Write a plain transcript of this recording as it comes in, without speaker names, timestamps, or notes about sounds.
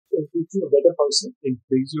makes you a better person. It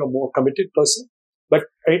makes you a more committed person, but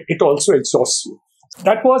it also exhausts you.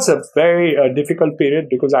 That was a very difficult period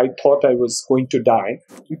because I thought I was going to die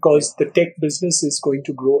because the tech business is going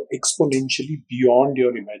to grow exponentially beyond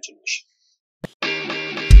your imagination.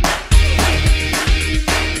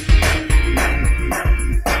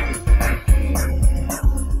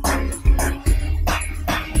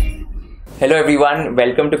 Hello everyone,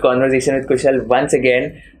 welcome to Conversation with Kushal once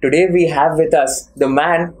again. Today we have with us the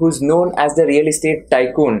man who's known as the real estate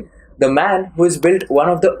tycoon, the man who's built one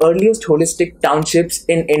of the earliest holistic townships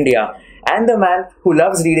in India, and the man who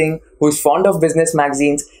loves reading, who's fond of business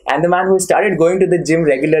magazines, and the man who started going to the gym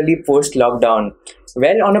regularly post-lockdown.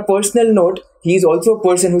 Well, on a personal note, he's also a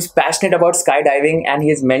person who's passionate about skydiving, and he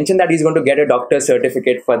has mentioned that he's going to get a doctor's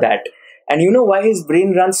certificate for that. And you know why his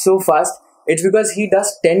brain runs so fast? It's because he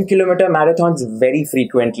does 10-kilometer marathons very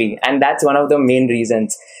frequently, and that's one of the main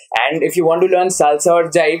reasons. And if you want to learn salsa or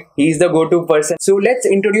jive, he's the go-to person. So let's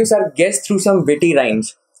introduce our guest through some witty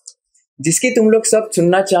rhymes. जिसकी तुम लोग सब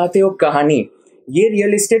सुनना चाहते हो कहानी, ये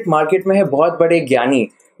real estate market में है बहुत बड़े ज्ञानी,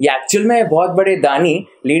 ये एक्चुअल में है बहुत बड़े दानी.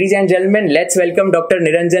 Ladies and gentlemen, let's welcome Dr.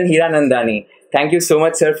 Niranjan Hiranandani. Thank you so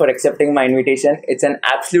much, sir, for accepting my invitation. It's an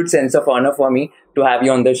absolute sense of honor for me to have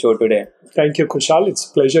you on the show today. Thank you, Kushal. It's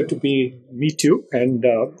a pleasure to meet you, and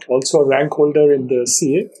also a rank holder in the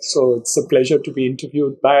CA. So it's a pleasure to be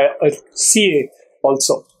interviewed by a CA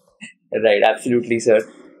also. Right, absolutely, sir.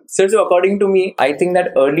 So according to me, I think that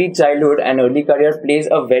early childhood and early career plays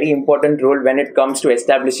a very important role when it comes to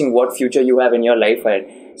establishing what future you have in your life ahead.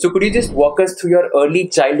 So could you just walk us through your early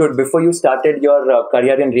childhood before you started your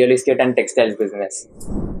career in real estate and textiles business?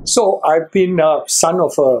 So I've been a son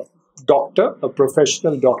of a doctor, a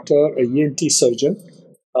professional doctor, a ENT surgeon,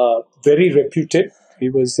 very reputed. He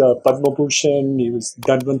was Padma Bhushan, he was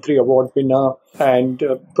Dhanvantri Award winner, and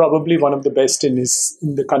probably one of the best in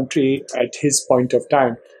the country at his point of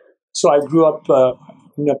time. So I grew up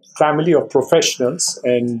in a family of professionals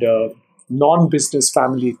and non-business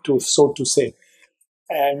family, so to say.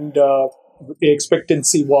 And the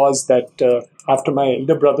expectancy was that after my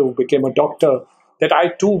elder brother who became a doctor, that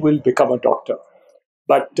I too will become a doctor.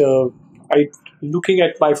 But looking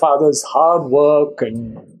at my father's hard work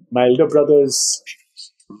and my elder brother's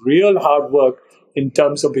real hard work in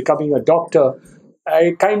terms of becoming a doctor,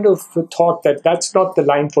 I kind of thought that that's not the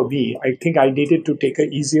line for me. I think I needed to take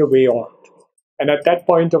an easier way on. And at that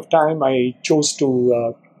point of time, I chose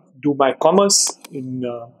to do my commerce in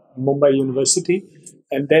Mumbai University.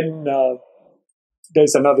 And then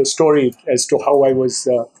there's another story as to how I was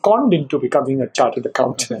conned into becoming a chartered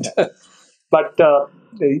accountant. But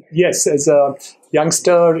yes, as a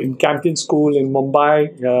youngster in Campion School in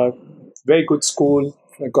Mumbai, very good school.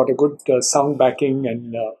 I got a good sound backing,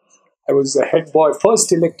 and I was a head boy,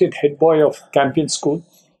 first elected head boy of Campion School.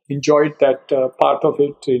 Enjoyed that part of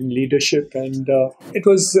it in leadership, and it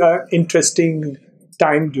was an interesting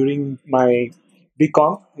time during my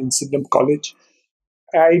BCom in Sydenham College.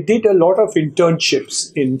 I did a lot of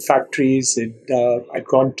internships in factories. I'd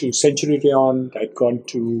gone to Century Rayon, I'd gone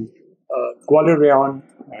to Gwalior Rayon.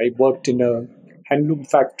 I worked in a handloom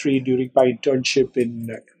factory during my internship in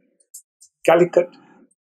Calicut,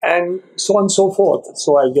 and so on and so forth.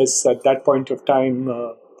 So I guess at that point of time,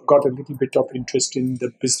 got a little bit of interest in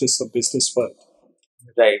the business world.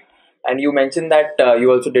 Right. And you mentioned that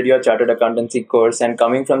you also did your chartered accountancy course, and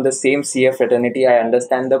coming from the same CA fraternity, I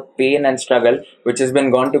understand the pain and struggle which has been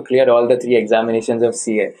gone to clear all the 3 examinations of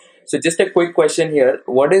CA. So just a quick question here.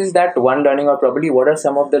 What is that one learning, or probably what are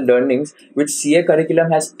some of the learnings which CA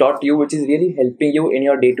curriculum has taught you, which is really helping you in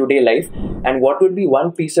your day-to-day life? And what would be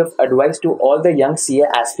one piece of advice to all the young CA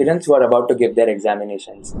aspirants who are about to give their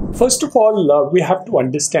examinations? First of all, we have to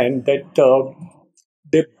understand that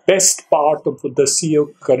the best part of the CA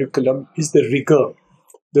curriculum is the rigor.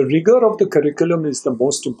 The rigor of the curriculum is the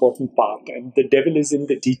most important part, and the devil is in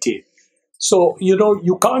the detail. So,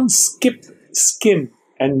 you can't skim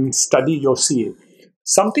and study your CA.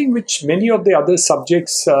 Something which many of the other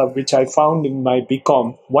subjects which I found in my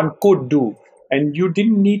BCom, one could do. And you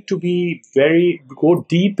didn't need to go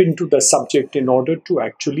deep into the subject in order to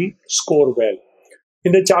actually score well.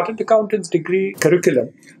 In the Chartered Accountant's degree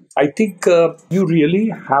curriculum, I think you really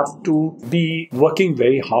have to be working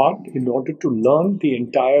very hard in order to learn the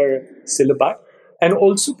entire syllabi and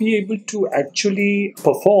also be able to actually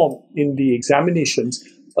perform in the examinations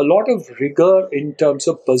a lot of rigor in terms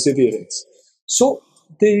of perseverance. So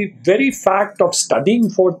the very fact of studying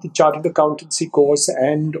for the Chartered Accountancy course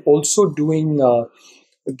and also doing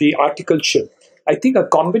the articleship, I think a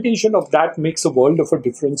combination of that makes a world of a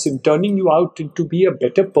difference in turning you out to be a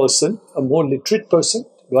better person, a more literate person,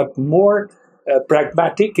 but more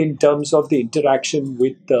pragmatic in terms of the interaction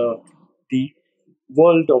with the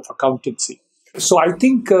world of accountancy. So I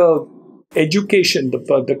think education,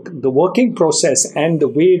 the working process, and the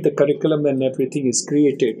way the curriculum and everything is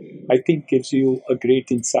created, I think gives you a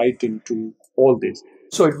great insight into all this.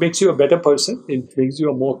 So it makes you a better person. It makes you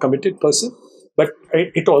a more committed person, but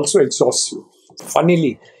it also exhausts you.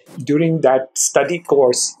 Funnily, during that study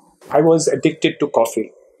course, I was addicted to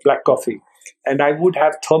coffee, black coffee, and I would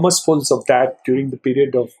have thermosfuls of that during the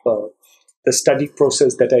period of the study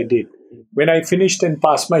process that I did. When I finished and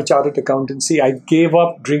passed my chartered accountancy, I gave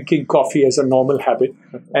up drinking coffee as a normal habit.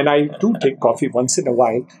 And I do take coffee once in a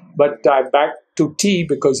while, but I'm back to tea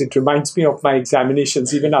because it reminds me of my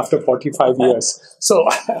examinations even after 45 years. So,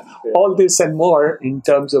 all this and more in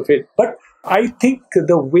terms of it. But I think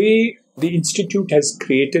the way the Institute has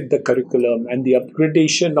created the curriculum and the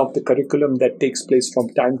upgradation of the curriculum that takes place from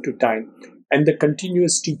time to time, and the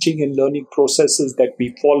continuous teaching and learning processes that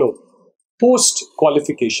we follow post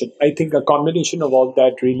qualification. I think a combination of all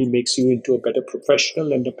that really makes you into a better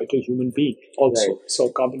professional and a better human being also. Right. So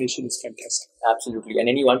combination is fantastic. Absolutely. And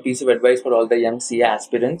any one piece of advice for all the young CA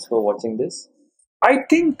aspirants who are watching this? I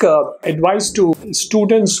think advice to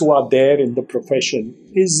students who are there in the profession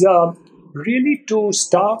is really to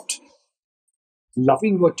start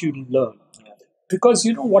loving what you learn. Because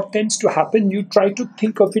you know what tends to happen, you try to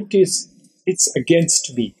think of it as it's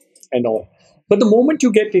against me and all. But the moment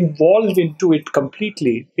you get involved into it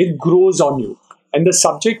completely, it grows on you. And the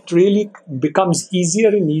subject really becomes easier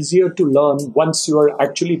and easier to learn once you are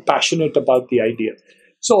actually passionate about the idea.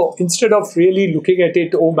 So instead of really looking at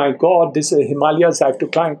it, oh my God, this is the Himalayas I have to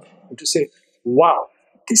climb, and to say, wow,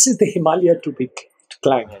 this is the Himalaya to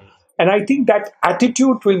climb. And I think that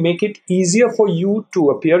attitude will make it easier for you to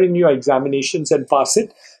appear in your examinations and pass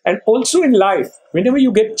it. And also in life, whenever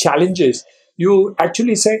you get challenges, you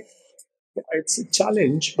actually say, it's a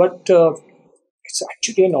challenge, but it's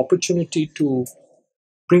actually an opportunity to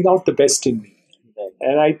bring out the best in me. Right.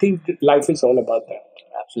 And I think that life is all about that.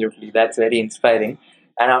 Absolutely. That's very inspiring.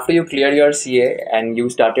 And after you cleared your CA and you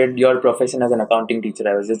started your profession as an accounting teacher,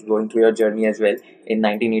 I was just going through your journey as well. In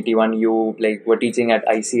 1981, you were teaching at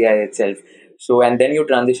ICI itself. So, and then you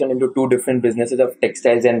transitioned into two different businesses of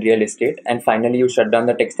textiles and real estate. And finally, you shut down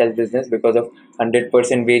the textiles business because of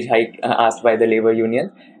 100% wage hike asked by the labor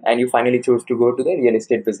union. And you finally chose to go to the real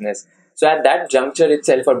estate business. So, at that juncture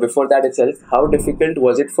itself, or before that itself, how difficult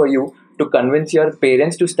was it for you to convince your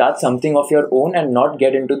parents to start something of your own and not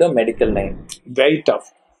get into the medical line? Very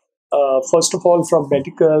tough. First of all, from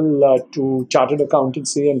medical to chartered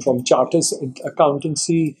accountancy, and from chartered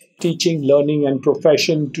accountancy, teaching, learning, and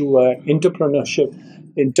profession to entrepreneurship.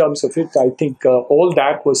 In terms of it, I think all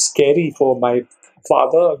that was scary for my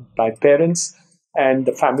father, my parents, and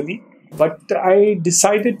the family. But I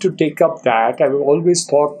decided to take up that. I've always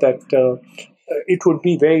thought that it would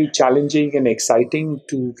be very challenging and exciting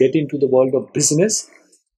to get into the world of business.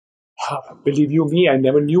 Believe you me, I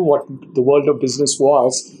never knew what the world of business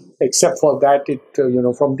was, except for that it,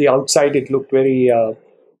 from the outside it looked very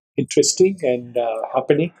interesting and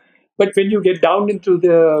happening. But when you get down into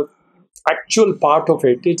the actual part of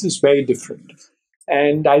it, it is very different.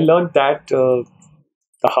 And I learned that the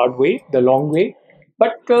hard way, the long way.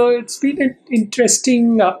 But it's been an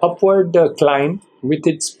interesting upward climb with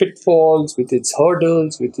its pitfalls, with its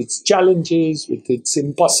hurdles, with its challenges, with its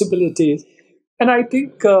impossibilities. And I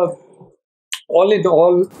think all in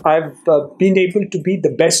all, I've been able to be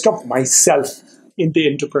the best of myself in the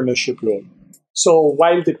entrepreneurship role. So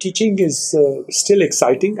while the teaching is still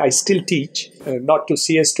exciting, I still teach, not to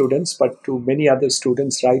CA students, but to many other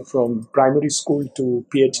students, right from primary school to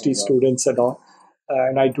PhD students and all.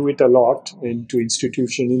 And I do it a lot into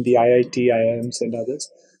institution in the IIT, IIMs and others.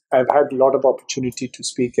 I've had a lot of opportunity to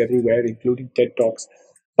speak everywhere, including TED Talks.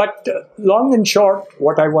 But long and short,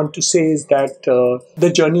 what I want to say is that the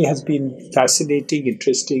journey has been fascinating,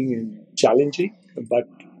 interesting, and challenging, but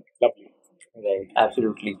lovely. Right,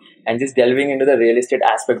 absolutely. And just delving into the real estate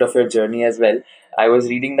aspect of your journey as well, I was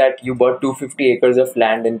reading that you bought 250 acres of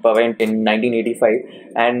land in Powai in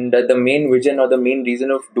 1985, and the main vision or the main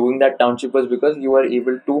reason of doing that township was because you were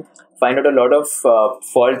able to find out a lot of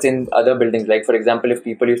faults in other buildings. Like, for example, if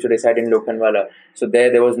people used to reside in Lokhandwala, so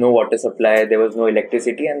there was no water supply, there was no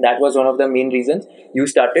electricity, and that was one of the main reasons you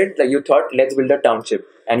started. Like, you thought, let's build a township,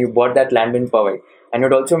 and you bought that land in Powai. And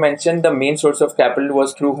you'd also mentioned the main source of capital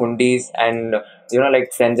was through hundis and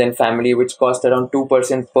like friends and family, which cost around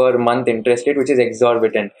 2% per month interest rate, which is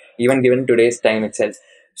exorbitant, even given today's time itself.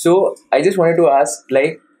 So I just wanted to ask,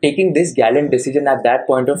 like, taking this gallant decision at that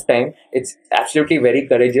point of time, it's absolutely very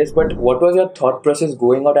courageous. But what was your thought process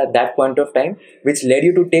going out at that point of time, which led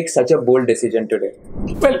you to take such a bold decision today?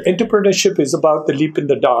 Well, entrepreneurship is about the leap in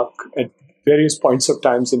the dark at various points of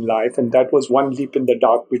times in life, and that was one leap in the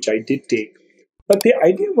dark which I did take. But the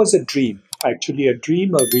idea was a dream, actually a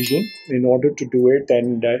dream, a vision in order to do it.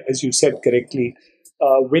 And as you said correctly,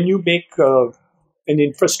 when you make an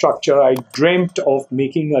infrastructure, I dreamt of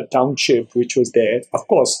making a township which was there. Of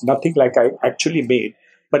course, nothing like I actually made.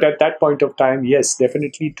 But at that point of time, yes,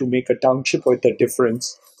 definitely to make a township with a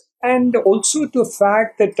difference. And also the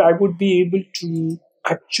fact that I would be able to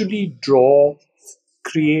actually draw,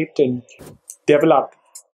 create, and develop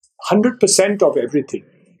 100% of everything.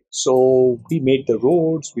 So we made the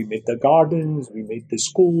roads, we made the gardens, we made the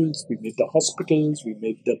schools, we made the hospitals, we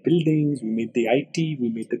made the buildings, we made the IT, we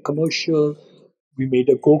made the commercial, we made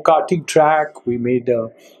a go-karting track, we made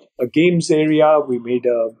a games area, we made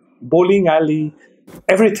a bowling alley,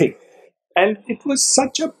 everything. And it was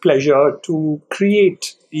such a pleasure to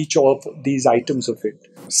create each of these items of it.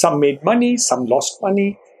 Some made money, some lost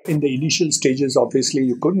money. In the initial stages, obviously,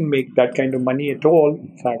 you couldn't make that kind of money at all.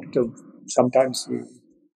 In fact, sometimes we were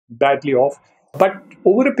badly off. But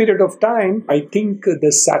over a period of time, I think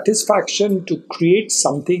the satisfaction to create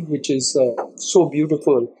something which is so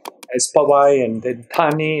beautiful as Powai and then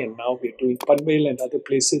Thane, and now we're doing Panvel and other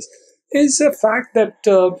places, is a fact that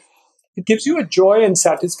it gives you a joy and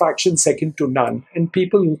satisfaction second to none. And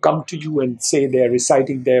people who come to you and say they're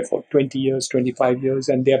residing there for 20 years, 25 years,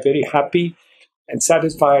 and they're very happy and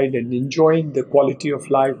satisfied and enjoying the quality of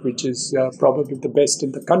life, which is probably the best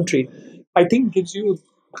in the country, I think gives you a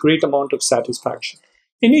great amount of satisfaction.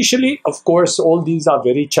 Initially, of course, all these are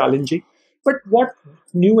very challenging, but what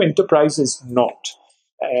new enterprise is not?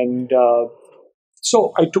 And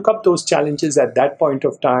so I took up those challenges at that point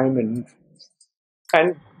of time, and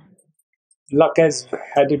luck has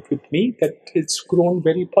had it with me that it's grown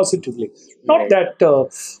very positively. Not Right.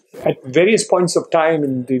 that at various points of time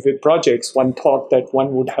in the projects, one thought that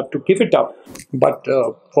one would have to give it up. But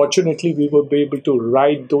fortunately, we will be able to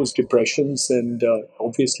ride those depressions. And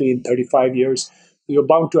obviously, in 35 years, you're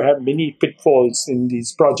bound to have many pitfalls in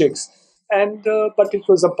these projects. And but it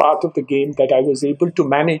was a part of the game that I was able to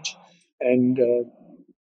manage. And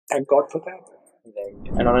thank God for that.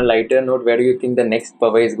 Right. And on a lighter note, where do you think the next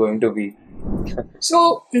Powai is going to be?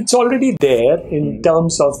 So it's already there in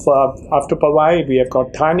terms of after Powai, we have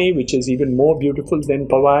got Thane, which is even more beautiful than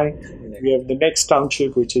Powai. We have the next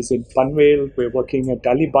township, which is in Panvel. We're working at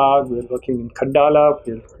Alibag. We're working in Khandala.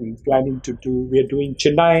 We're planning to do. We're doing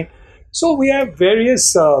Chennai. So we have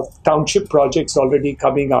various township projects already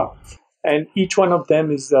coming up, and each one of them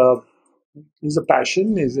is a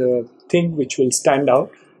passion, is a thing which will stand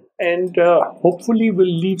out, and hopefully will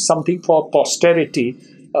leave something for posterity,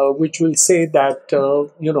 which will say that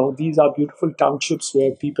these are beautiful townships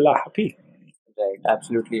where people are happy. Right,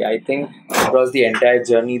 absolutely. I think across the entire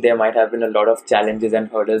journey, there might have been a lot of challenges and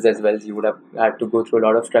hurdles as well. You would have had to go through a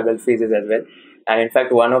lot of struggle phases as well. And in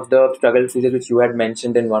fact, one of the struggle phases which you had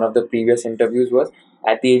mentioned in one of the previous interviews was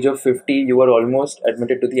at the age of 50, you were almost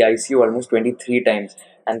admitted to the ICU almost 23 times.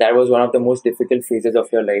 And that was one of the most difficult phases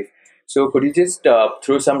of your life. So, could you just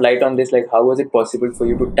throw some light on this? Like, how was it possible for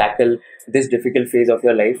you to tackle this difficult phase of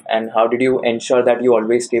your life? And how did you ensure that you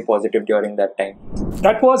always stay positive during that time?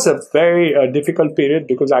 That was a very difficult period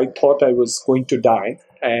because I thought I was going to die.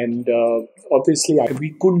 And obviously,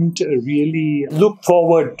 we couldn't really look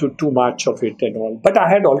forward to too much of it and all. But I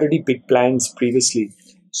had already big plans previously.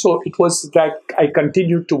 So it was that I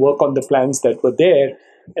continued to work on the plans that were there.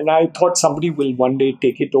 And I thought somebody will one day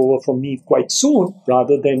take it over from me quite soon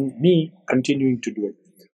rather than me continuing to do it.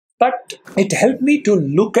 But it helped me to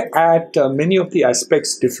look at many of the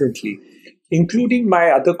aspects differently, including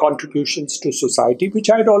my other contributions to society,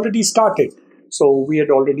 which I had already started. So we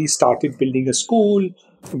had already started building a school.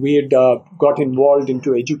 We had got involved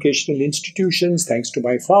into educational institutions thanks to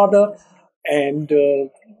my father. And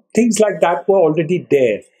things like that were already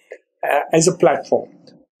there as a platform.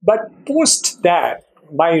 But post that,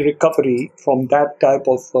 my recovery from that type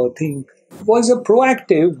of thing was a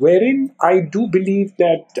proactive, wherein I do believe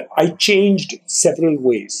that I changed several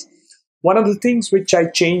ways. One of the things which I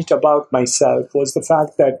changed about myself was the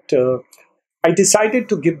fact that I decided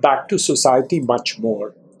to give back to society much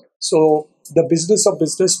more. So, the business of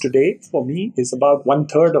business today for me is about one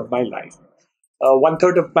third of my life. One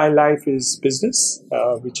third of my life is business,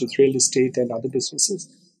 which is real estate and other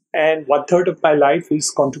businesses. And one third of my life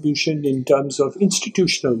is contribution in terms of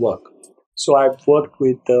institutional work. So I've worked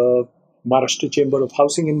with the Maharashtra Chamber of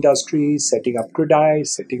Housing Industry, setting up CREDI,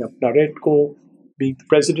 setting up NAREDCO, being the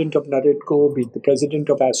president of NAREDCO, being the president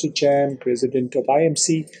of ASSOCHAM, president of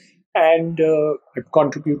IMC, and I've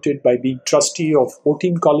contributed by being trustee of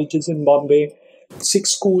 14 colleges in Bombay, 6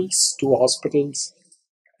 schools, 2 hospitals,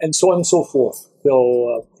 and so on and so forth.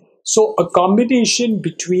 So a combination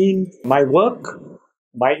between my work,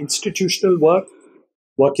 my institutional work,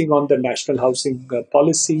 working on the national housing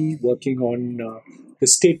policy, working on the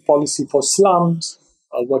state policy for slums,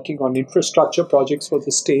 working on infrastructure projects for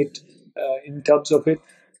the state in terms of it.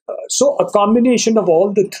 So a combination of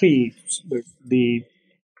all the three, the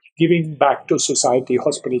giving back to society,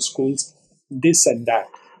 hospital, schools, this and that.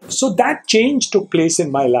 So that change took place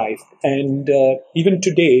in my life. And even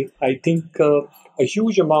today, I think a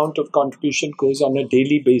huge amount of contribution goes on a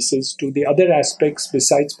daily basis to the other aspects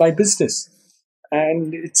besides my business.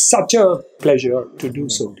 And it's such a pleasure to do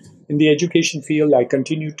so. In the education field, I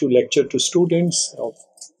continue to lecture to students,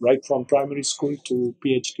 right from primary school to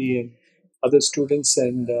PhD and other students,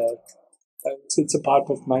 and it's a part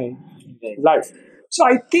of my life. So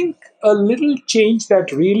I think a little change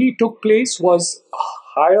that really took place was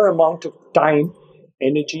a higher amount of time,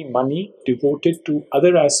 energy, money devoted to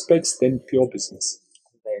other aspects than pure business.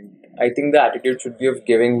 I think the attitude should be of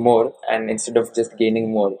giving more and instead of just gaining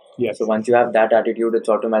more. Yes. So once you have that attitude, it's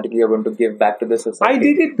automatically you're going to give back to the society. I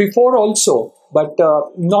did it before also, but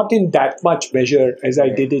not in that much measure as I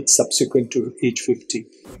did it subsequent to age 50.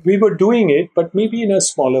 We were doing it, but maybe in a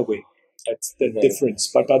smaller way. That's the difference.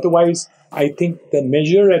 But otherwise, I think the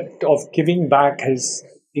measure of giving back has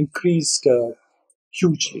increased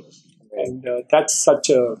hugely. And that's such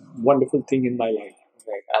a wonderful thing in my life.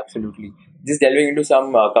 Right, absolutely. Just delving into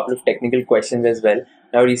some couple of technical questions as well.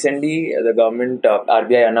 Now, recently, the government,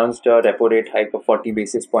 RBI, announced a repo rate hike of 40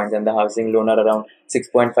 basis points and the housing loan are around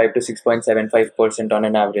 6.5 to 6.75% on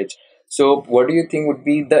an average. So, what do you think would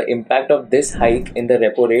be the impact of this hike in the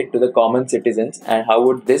repo rate to the common citizens, and how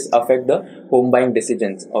would this affect the home buying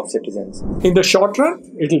decisions of citizens? In the short run,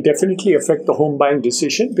 it will definitely affect the home buying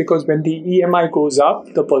decision, because when the EMI goes up,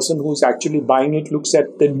 the person who's actually buying it looks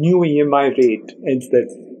at the new EMI rate instead.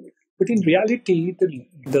 But in reality,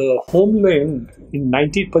 the home loan in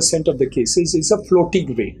 90% of the cases is a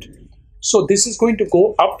floating rate. So this is going to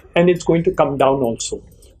go up and it's going to come down also.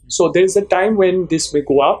 So there's a time when this may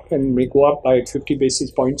go up and may go up by 50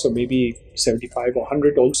 basis points or maybe 75 or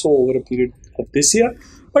 100 also over a period of this year,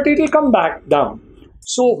 but it will come back down.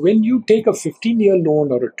 So when you take a 15-year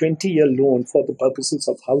loan or a 20-year loan for the purposes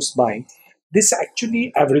of house buying, this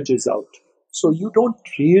actually averages out. So you don't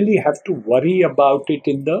really have to worry about it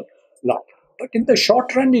in the long. But in the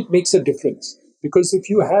short run, it makes a difference, because if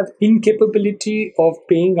you have incapability of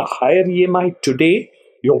paying a higher EMI today,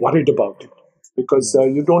 you're worried about it, because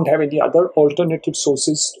you don't have any other alternative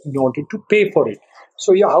sources in order to pay for it.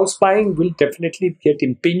 So your house buying will definitely get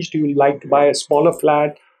impinged. You will like to buy a smaller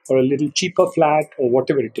flat or a little cheaper flat or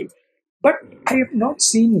whatever it is. But I have not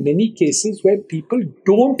seen many cases where people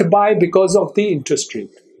don't buy because of the interest rate.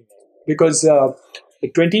 Because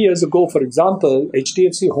 20 years ago, for example,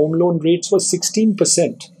 HDFC home loan rates were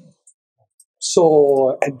 16%.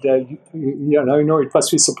 So, and it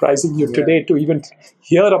must be surprising you today to even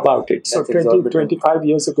hear about it. So, 25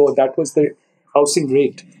 years ago, that was the housing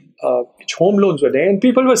rate, which home loans were there, and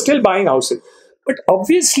people were still buying houses. But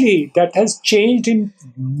obviously, that has changed in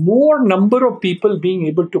more number of people being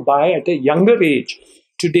able to buy at a younger age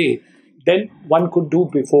today than one could do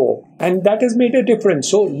before. And that has made a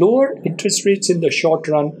difference. So, lower interest rates in the short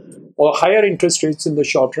run or higher interest rates in the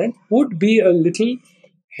short run would be a little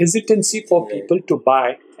hesitancy for people to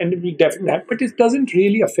buy, and it will definitely happen, but it doesn't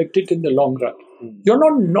really affect it in the long run.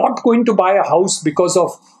 You're not going to buy a house because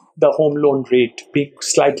of the home loan rate being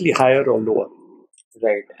slightly higher or lower.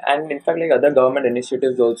 Right. And in fact, like other government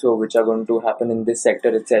initiatives also, which are going to happen in this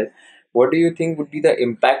sector itself, what do you think would be the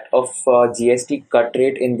impact of GST cut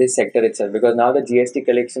rate in this sector itself? Because now the GST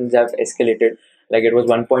collections have escalated. Like it was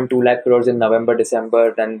 1.2 lakh crores in November,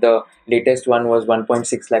 December, and the latest one was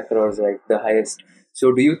 1.6 lakh crores, right? The highest.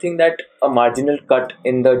 So do you think that a marginal cut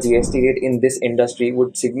in the GST rate in this industry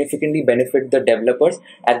would significantly benefit the developers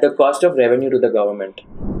at the cost of revenue to the government?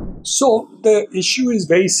 So the issue is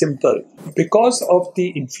very simple. Because of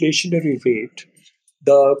the inflationary rate,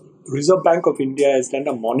 the Reserve Bank of India has done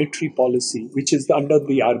a monetary policy, which is under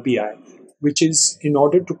the RBI, which is in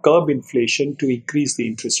order to curb inflation to increase the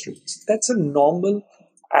interest rates. That's a normal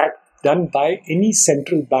act done by any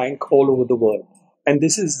central bank all over the world. And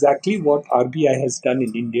this is exactly what RBI has done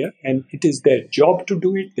in India. And it is their job to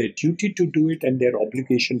do it, their duty to do it, and their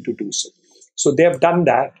obligation to do so. So they have done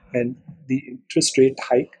that, and the interest rate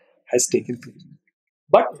hike has taken place.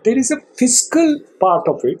 But there is a fiscal part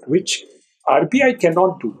of it which RBI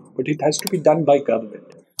cannot do. but it has to be done by government.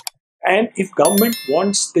 And if government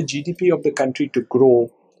wants the GDP of the country to grow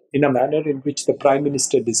in a manner in which the Prime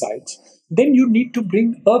Minister decides, then you need to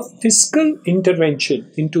bring a fiscal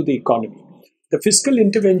intervention into the economy. The fiscal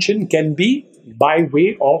intervention can be by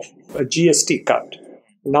way of a GST cut.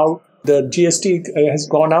 Now, the GST has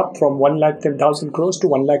gone up from 1,10,000 crores to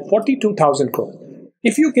 1,42,000 crores.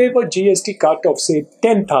 If you gave a GST cut of, say,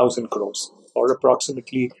 10,000 crores, or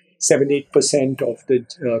approximately 7-8% of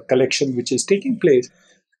the collection which is taking place,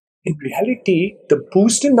 in reality, the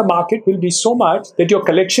boost in the market will be so much that your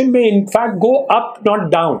collection may in fact go up,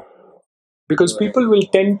 not down, because people will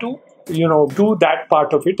tend to do that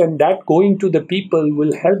part of it, and that going to the people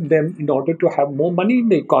will help them in order to have more money in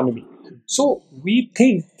the economy. So we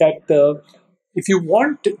think that if you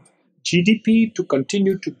want GDP to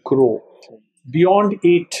continue to grow beyond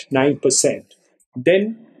 8-9%,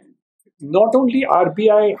 then not only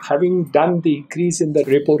RBI having done the increase in the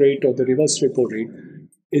repo rate or the reverse repo rate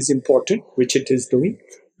is important, which it is doing,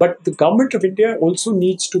 but the government of India also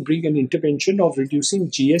needs to bring an intervention of reducing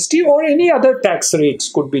GST, or any other tax rates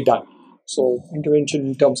could be done. So intervention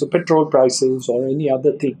in terms of petrol prices or any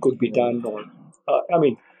other thing could be done. Or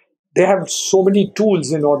they have so many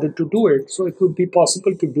tools in order to do it. So it would be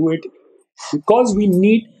possible to do it because we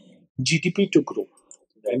need GDP to grow.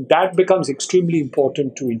 And that becomes extremely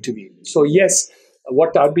important to intervene. So yes,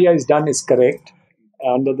 what RBI has done is correct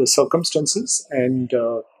under the circumstances, and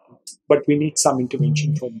but we need some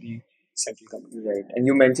intervention from the central government. Right. And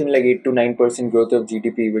you mentioned like 8 to 9% growth of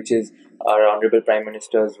GDP, which is our Honorable Prime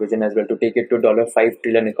Minister's vision as well, to take it to $5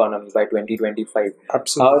 trillion economy by 2025.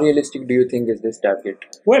 Absolutely. How realistic do you think is this target?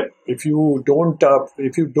 Well, if you don't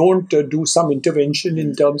do some intervention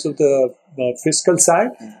in terms of the fiscal side,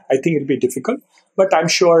 I think it'll be difficult. But I'm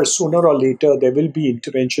sure sooner or later there will be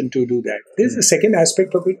intervention to do that. There's a second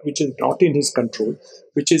aspect of it which is not in his control,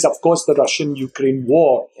 which is, of course, the Russian-Ukraine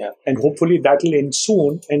war. Yeah. And hopefully that will end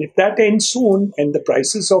soon. And if that ends soon and the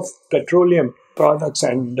prices of petroleum products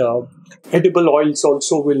and edible oils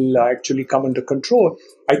also will actually come under control,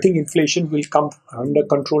 I think inflation will come under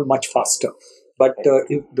control much faster. But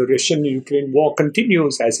if the Russian-Ukraine war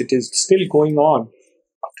continues, as it is still going on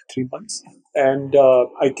after 3 months, and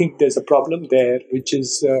I think there's a problem there which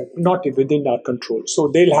is not within our control. So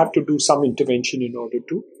they'll have to do some intervention in order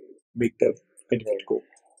to make the benefit go.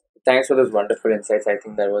 Thanks for those wonderful insights. I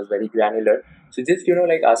think that was very granular. So just,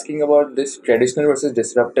 like asking about this traditional versus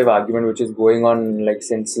disruptive argument, which is going on like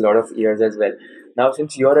since a lot of years as well. Now,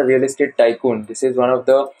 since you're a real estate tycoon, this is one of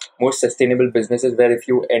the most sustainable businesses where if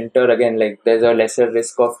you enter again, like there's a lesser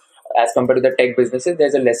risk of, as compared to the tech businesses,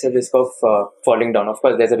 there's a lesser risk of falling down. Of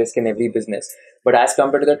course, there's a risk in every business. But as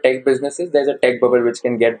compared to the tech businesses, there's a tech bubble which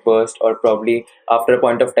can get burst, or probably after a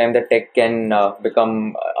point of time, the tech can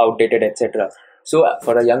become outdated, etc. So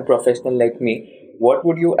for a young professional like me, what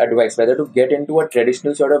would you advise, whether to get into a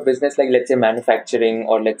traditional sort of business like, let's say, manufacturing,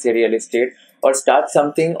 or let's say real estate, or start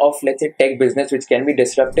something of, let's say, tech business which can be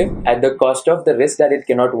disruptive at the cost of the risk that it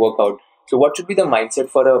cannot work out? So what should be the mindset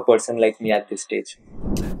for a person like me at this stage?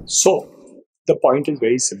 So the point is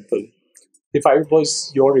very simple. If I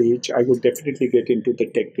was your age, I would definitely get into the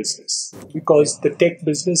tech business, because the tech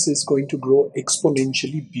business is going to grow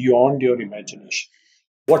exponentially beyond your imagination.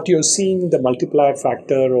 What you're seeing, the multiplier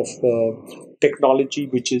factor of technology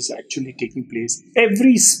which is actually taking place,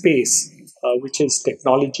 every space which is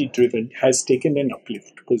technology driven has taken an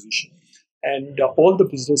uplift position. And all the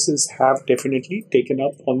businesses have definitely taken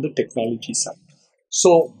up on the technology side.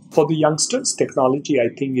 So for the youngsters, technology, I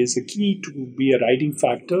think, is a key to be a riding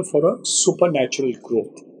factor for a supernatural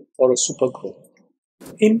growth or a super growth.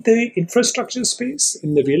 In the infrastructure space,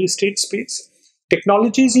 in the real estate space,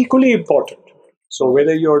 technology is equally important. So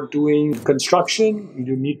whether you're doing construction,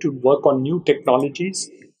 you need to work on new technologies.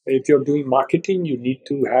 If you're doing marketing, you need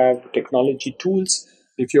to have technology tools.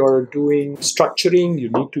 If you're doing structuring, you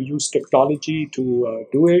need to use technology to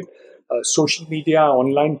do it. Social media,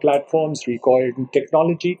 online platforms require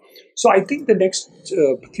technology. So I think the next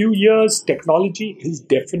few years, technology is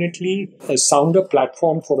definitely a sounder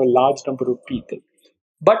platform for a large number of people.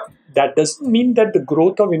 But that doesn't mean that the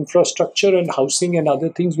growth of infrastructure and housing and other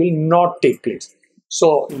things will not take place.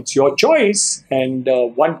 So it's your choice, and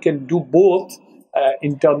one can do both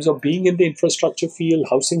in terms of being in the infrastructure field,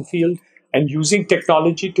 housing field, and using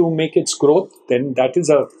technology to make its growth. Then that is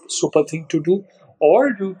a super thing to do.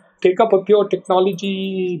 Or you take up a pure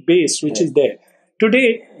technology base, which is there.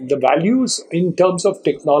 Today, the values in terms of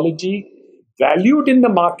technology valued in the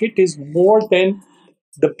market is more than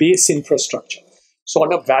the base infrastructure. So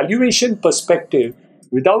on a valuation perspective,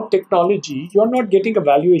 without technology, you're not getting a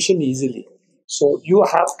valuation easily. So you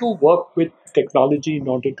have to work with technology in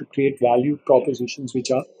order to create value propositions which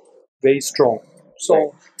are very strong.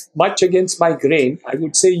 So much against my grain, I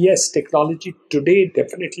would say yes, technology today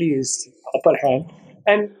definitely is upper hand,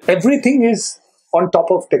 and everything is on top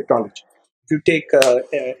of technology. If you take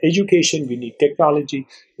education, we need technology.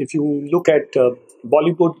 If you look at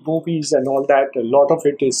Bollywood movies and all that, a lot of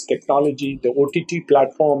it is technology. The OTT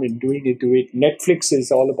platform in doing it, do it. Netflix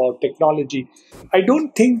is all about technology. I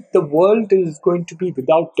don't think the world is going to be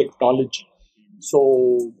without technology.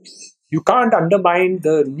 So you can't undermine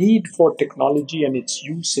the need for technology, and its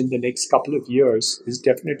use in the next couple of years is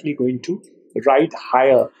definitely going to ride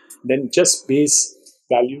higher than just base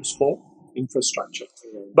values for infrastructure.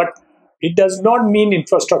 But it does not mean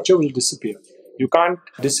infrastructure will disappear. You can't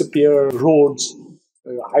disappear roads,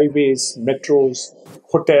 highways, metros,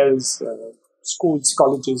 hotels, schools,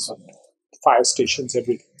 colleges, fire stations,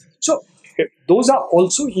 everything. So those are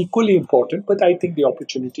also equally important, but I think the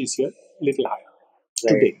opportunity is here a little higher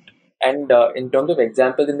to Right. date. And in terms of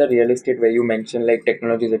examples in the real estate where you mentioned like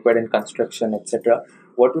technology is required in construction, etc.,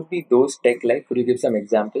 what would be those tech like? Could you give some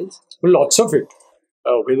examples? Well, lots of it.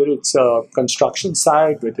 Whether it's construction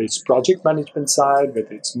side, whether it's project management side,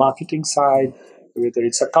 whether it's marketing side, whether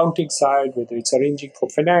it's accounting side, whether it's arranging for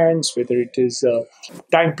finance, whether it is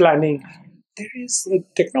time planning, there is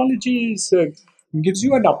technology gives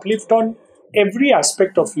you an uplift on every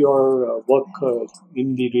aspect of your work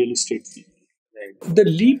in the real estate field. Right. The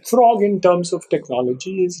leapfrog in terms of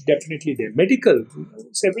technology is definitely there. Medical,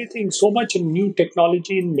 it's everything. So much new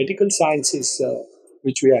technology in medical sciences,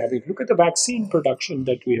 which we are having. Look at the vaccine production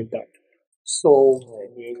that we have done. So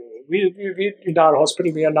we in our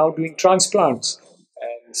hospital we are now doing transplants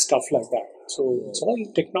and stuff like that. So it's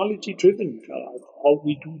all technology driven. How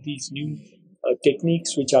we do these new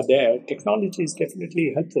techniques which are there. Technology is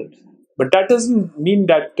definitely helpful. But that doesn't mean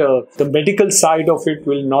that the medical side of it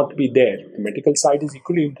will not be there. The medical side is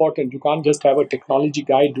equally important. You can't just have a technology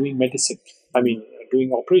guy doing medicine. I mean,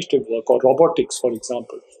 doing operative work or robotics, for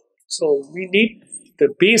example. So we need the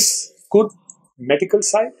base good medical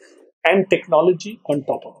side and technology on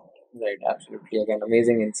top of it. Right, absolutely. Again,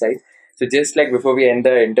 amazing insight. So just like before we end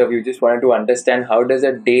the interview, just wanted to understand how does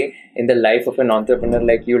a day in the life of an entrepreneur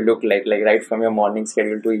like you look like right from your morning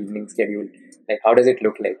schedule to evening schedule? Like how does it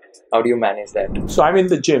look like? How do you manage that? So I'm in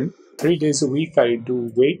the gym 3 days a week. I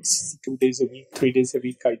do weights 2 days a week. 3 days a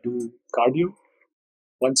week I do cardio.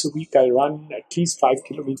 Once a week I run at least 5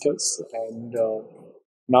 kilometers, and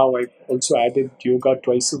now I've also added yoga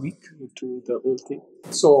twice a week to the whole thing.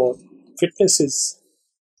 So fitness is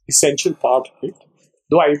essential part of it.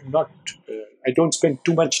 Though I don't spend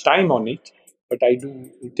too much time on it, but I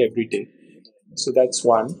do it every day. So that's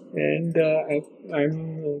one. And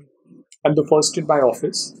I'm the first in my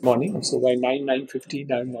office morning. So by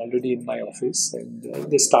 9:15, I'm already in my office, and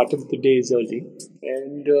the start of the day is early.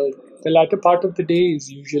 And the latter part of the day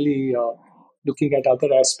is usually looking at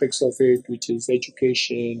other aspects of it, which is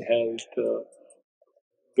education, health,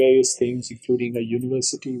 various things, including a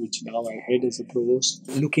university, which now I head as a provost.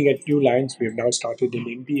 Looking at new lines, we have now started an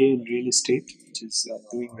MBA in real estate, which is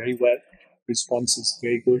doing very well. Response is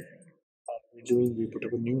very good. We put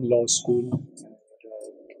up a new law school and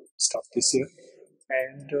stuff this year.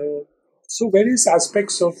 And so various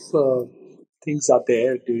aspects of things are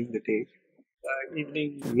there during the day.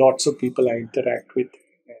 Evening, lots of people I interact with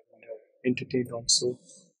and entertain also.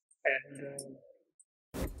 And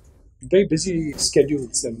very busy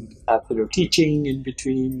schedules and Absolutely. teaching in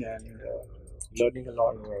between and learning a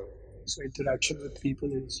lot. So interaction with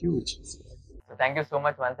people is huge. So thank you so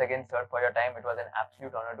much once again, sir, for your time. It was an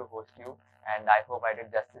absolute honor to host you, and I hope I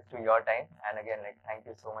did justice to your time. And again, like thank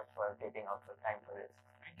you so much for taking out the time for this.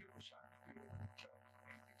 Thank you, Kushal.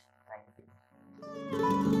 Thank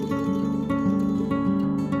you.